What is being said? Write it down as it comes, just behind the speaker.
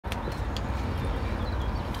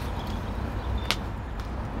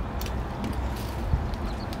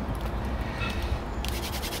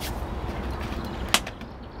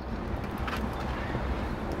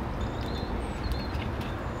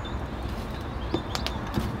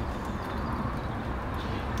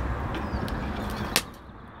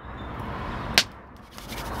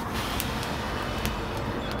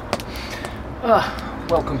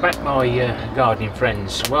Welcome back, my gardening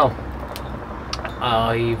friends. Well,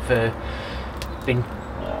 I've been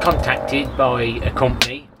contacted by a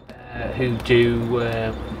company who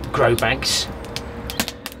do grow bags.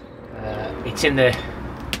 It's in the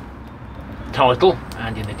title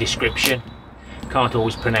and in the description. Can't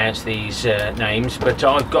always pronounce these names, but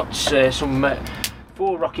I've got some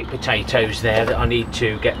 4 rocket potatoes there that I need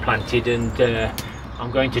to get planted, and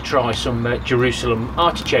I'm going to try some Jerusalem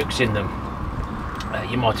artichokes in them.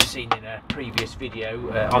 You might have seen in a previous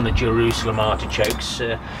video on the Jerusalem artichokes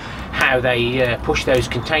how they push those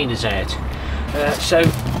containers out.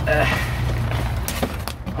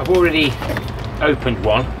 I've already opened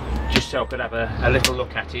one just so I could have a little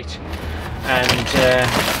look at it, and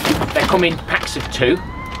they come in packs of 2.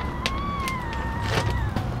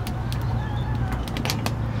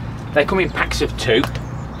 They come in packs of 2.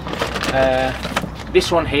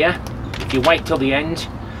 This one here, if you wait till the end,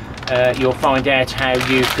 you'll find out how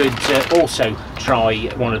you could also try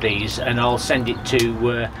one of these, and I'll send it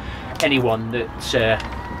to anyone that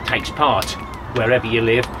takes part, wherever you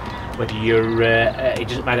live, whether you're, it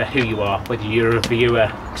doesn't matter who you are, whether you're a viewer,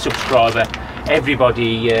 subscriber,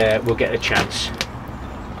 everybody will get a chance.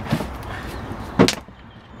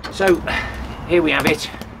 So here we have it,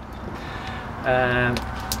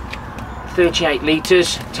 38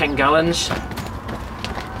 litres, 10 gallons.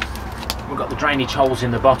 We've got the drainage holes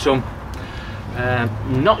in the bottom.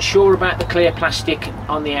 Not sure about the clear plastic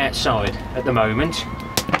on the outside at the moment.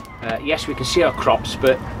 Yes, we can see our crops,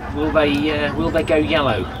 but will they go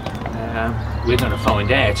yellow? We're going to find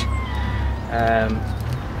out.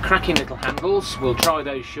 Cracking little handles, we'll try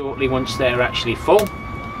those shortly once they're actually full.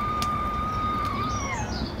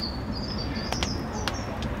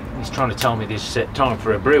 He's trying to tell me there's time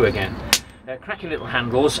for a brew again. Cracking little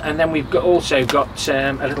handles, and then we've also got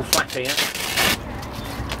a little flap here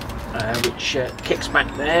which kicks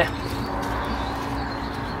back there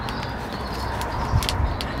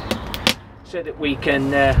so that we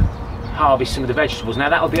can harvest some of the vegetables. Now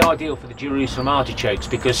that'll be ideal for the Jerusalem artichokes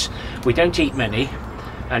because we don't eat many,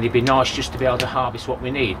 and it'd be nice just to be able to harvest what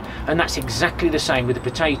we need. And that's exactly the same with the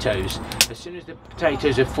potatoes. As soon as the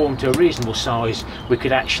potatoes have formed to a reasonable size, we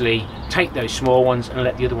could actually take those small ones and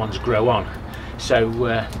let the other ones grow on. So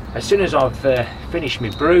as soon as I've finished my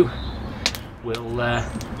brew,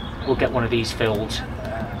 we'll get one of these filled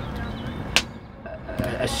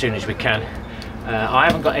as soon as we can. I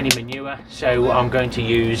haven't got any manure, so I'm going to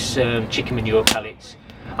use chicken manure pellets.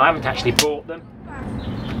 I haven't actually bought them.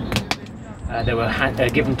 They were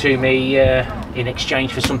given to me in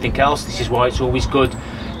exchange for something else. This is why it's always good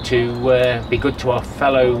to be good to our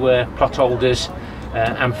fellow plot holders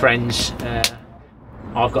and friends.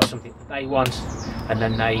 I've got something that they want, and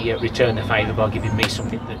then they return the favour by giving me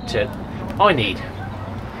something that I need.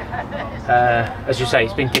 As you say,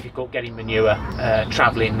 it's been difficult getting manure,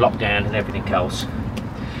 travelling, lockdown and everything else.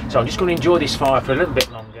 So I'm just going to enjoy this fire for a little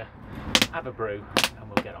bit longer, have a brew, and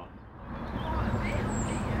we'll get on.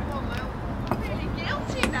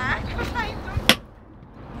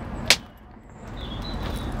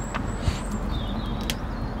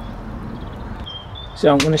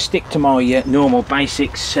 So I'm going to stick to my normal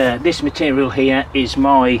basics. This material here is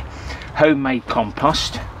my homemade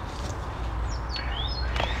compost.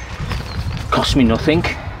 Cost me nothing.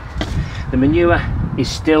 The manure is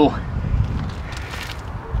still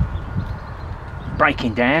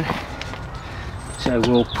breaking down, so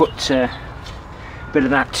we'll put a bit of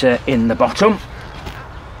that in the bottom.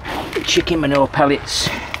 Chicken manure pellets,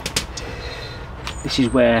 this is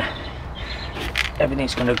where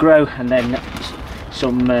everything's going to grow, and then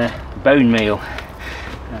some bone meal.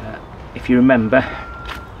 If you remember,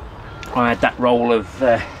 I had that roll of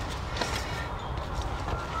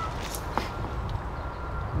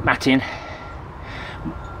matting,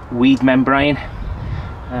 weed membrane,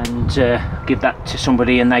 and give that to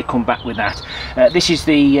somebody and they come back with that. This is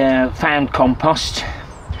the found compost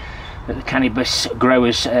that the cannabis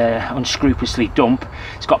growers unscrupulously dump.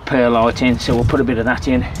 It's got perlite in, so we'll put a bit of that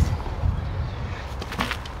in.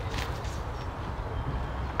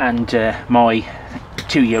 And my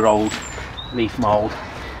 2-year-old leaf mould.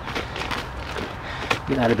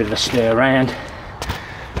 Give that a bit of a stir around.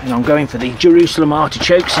 And I'm going for the Jerusalem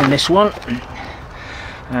artichokes in this one.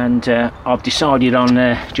 And I've decided on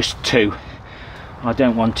just 2. I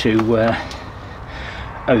don't want to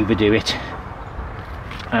overdo it.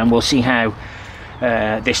 And we'll see how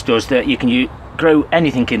this does. That you can grow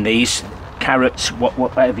anything in these, carrots,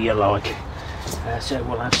 whatever you like. So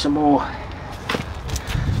we'll have some more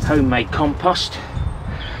homemade compost.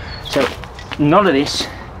 So none of this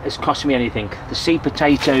has cost me anything. The seed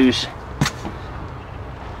potatoes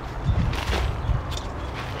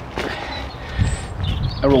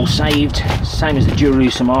are all saved, same as the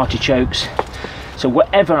Jerusalem artichokes. So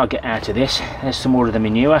whatever I get out of this, there's some more of the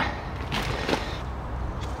manure,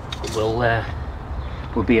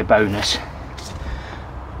 will be a bonus.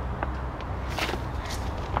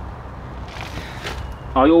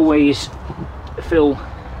 I always fill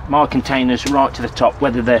my containers right to the top,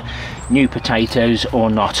 whether they're new potatoes or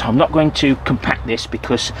not. I'm not going to compact this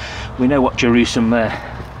because we know what Jerusalem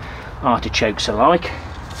artichokes are like.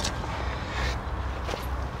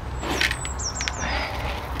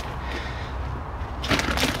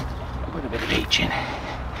 Put a bit of each in.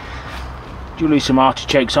 Jerusalem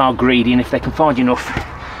artichokes are greedy, and if they can find enough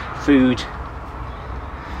food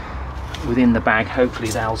within the bag, hopefully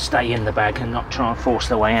they'll stay in the bag and not try and force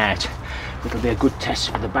their way out. It'll be a good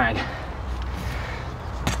test for the bag.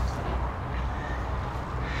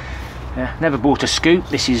 Never bought a scoop.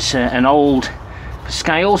 This is an old for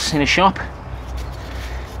scales in a shop.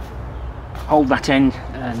 Hold that end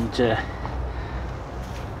and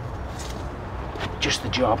just the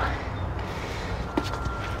job.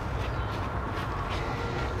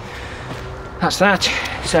 That's that.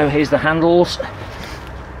 So here's the handles.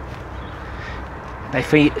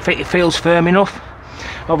 It feels firm enough.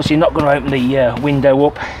 Obviously not going to open the window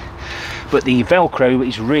up, but the Velcro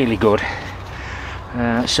is really good.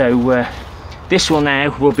 So this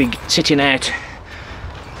will be sitting out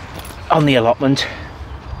on the allotment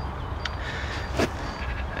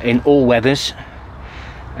in all weathers.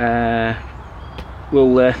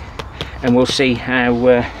 We'll see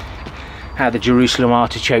how the Jerusalem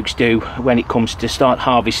artichokes do when it comes to start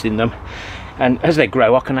harvesting them. And as they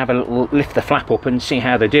grow, I can have a little lift the flap up and see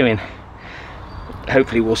how they're doing.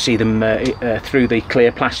 Hopefully we'll see them through the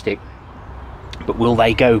clear plastic. But will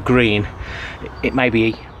they go green? It may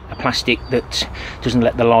be a plastic that doesn't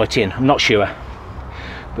let the light in. I'm not sure,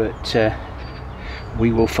 but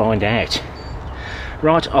we will find out.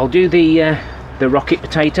 Right, I'll do the rocket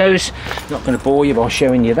potatoes. Not going to bore you by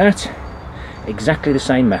showing you that. Exactly the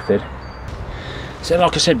same method. So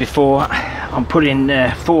like I said before, I'm putting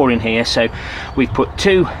 4 in here, so we've put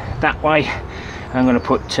 2 that way. I'm going to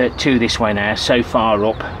put 2 this way now, so far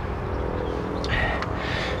up.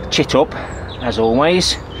 Chit up, as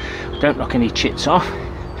always. Don't knock any chits off.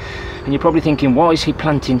 And you're probably thinking, why is he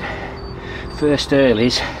planting first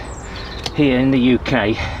earlies here in the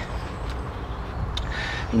UK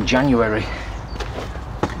in January?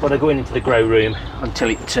 Well, they're going into the grow room until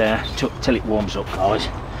it warms up, guys.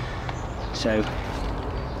 So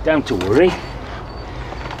don't to worry.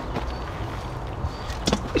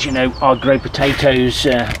 As you know, I grow potatoes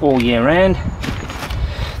all year round.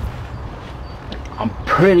 I'm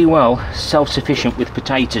pretty well self-sufficient with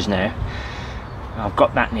potatoes now. I've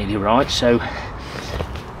got that nearly right. So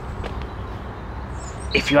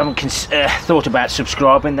if you haven't thought about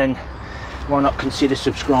subscribing, then why not consider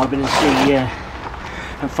subscribing and see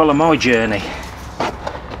and follow my journey.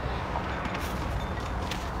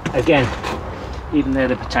 Again, even though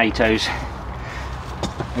the potatoes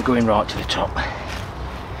are going right to the top.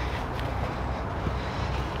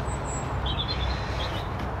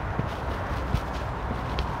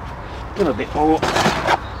 Give a bit more.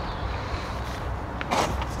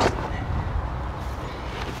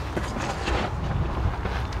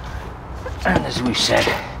 And as we've said,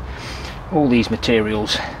 all these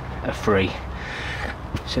materials are free,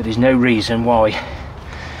 so there's no reason why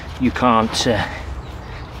you can't.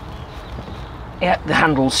 Yeah, the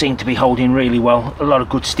handles seem to be holding really well. A lot of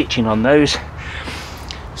good stitching on those,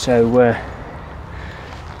 so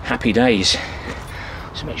happy days.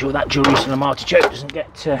 So make sure that Jerusalem artichoke doesn't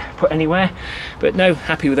get put anywhere, but no,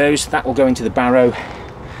 happy with those. That will go into the barrow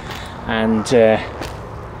and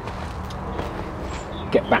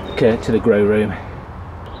get back to the grow room.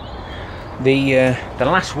 The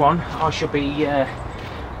last one I shall be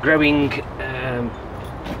growing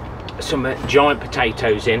some giant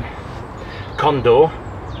potatoes in. Condor.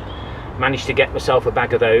 Managed to get myself a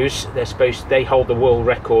bag of those. They hold the world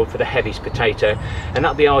record for the heaviest potato, and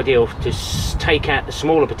that'd be ideal to take out the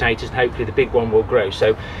smaller potatoes and hopefully the big one will grow.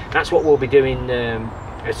 So that's what we'll be doing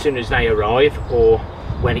as soon as they arrive, or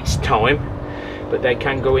when it's time. But they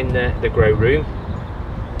can go in the grow room,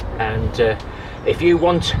 and if you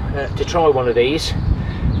want to try one of these,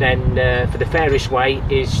 then for the fairest way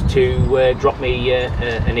is to drop me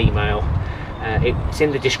an email. It's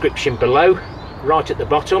in the description below, right at the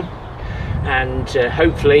bottom, and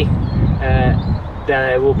hopefully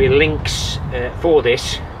there will be links for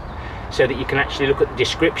this so that you can actually look at the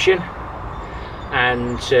description,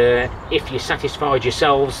 and if you're satisfied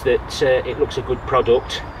yourselves that it looks a good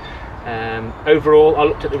product. Overall, I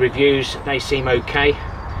looked at the reviews, they seem okay,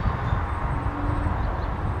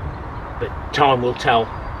 but time will tell.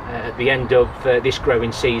 at the end of this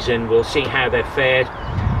growing season. We'll see how they've fared,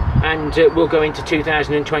 and we'll go into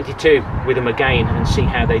 2022 with them again and see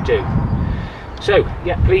how they do. So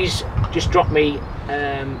yeah, please just drop me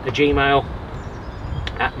a Gmail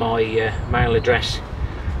at my mail address,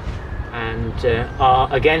 and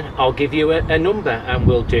again I'll give you a number, and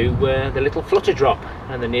we'll do the little flutter drop,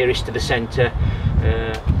 and the nearest to the centre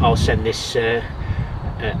I'll send this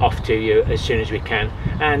off to you as soon as we can,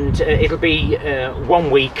 and it'll be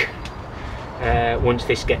 1 week once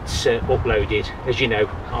this gets uploaded. As you know,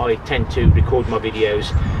 I tend to record my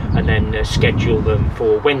videos and then schedule them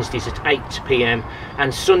for Wednesdays at 8 PM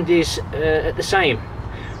and Sundays at the same,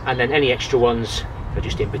 and then any extra ones are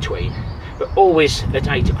just in between, but always at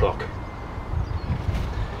 8 o'clock.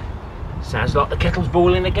 Sounds like the kettle's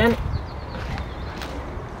boiling again.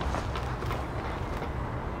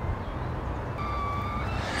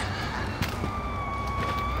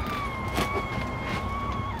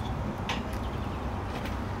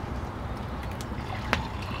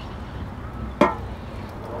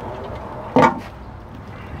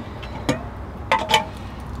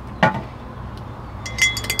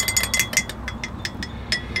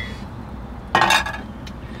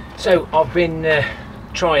 So I've been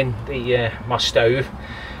trying my stove,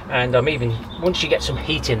 and I'm even, once you get some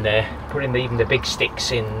heat in there, putting even the big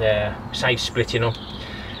sticks in, saves splitting them,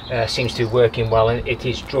 seems to be working well, and it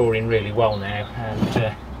is drawing really well now,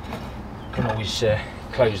 and can always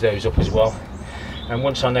close those up as well. And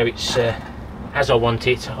once I know it's as I want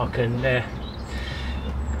it, I can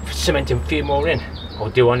cement a few more in,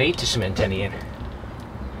 or do I need to cement any in?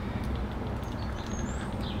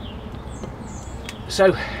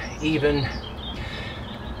 So even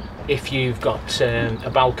if you've got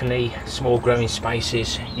a balcony, small growing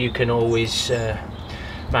spaces, you can always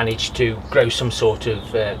manage to grow some sort of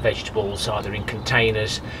vegetables either in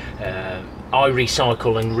containers. I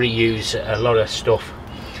recycle and reuse a lot of stuff.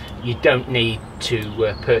 You don't need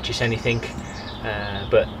to purchase anything,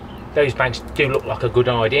 but those bags do look like a good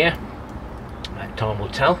idea. Time will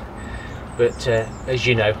tell, but as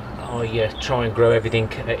you know, I try and grow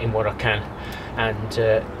everything in what I can,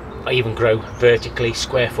 and I even grow vertically,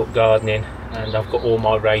 square foot gardening, and I've got all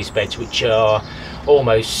my raised beds which are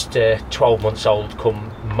almost 12 months old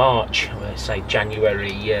come March, let's say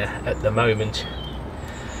January at the moment.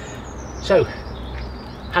 So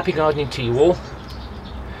happy gardening to you all,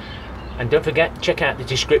 and don't forget, check out the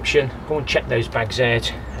description, go and check those bags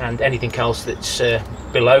out, and anything else that's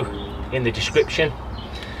below in the description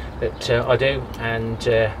that I do, and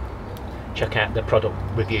check out the product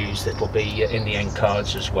reviews that will be in the end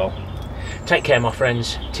cards as well. Take care, my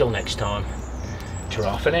friends, till next time.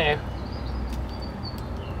 Ta-ra for now.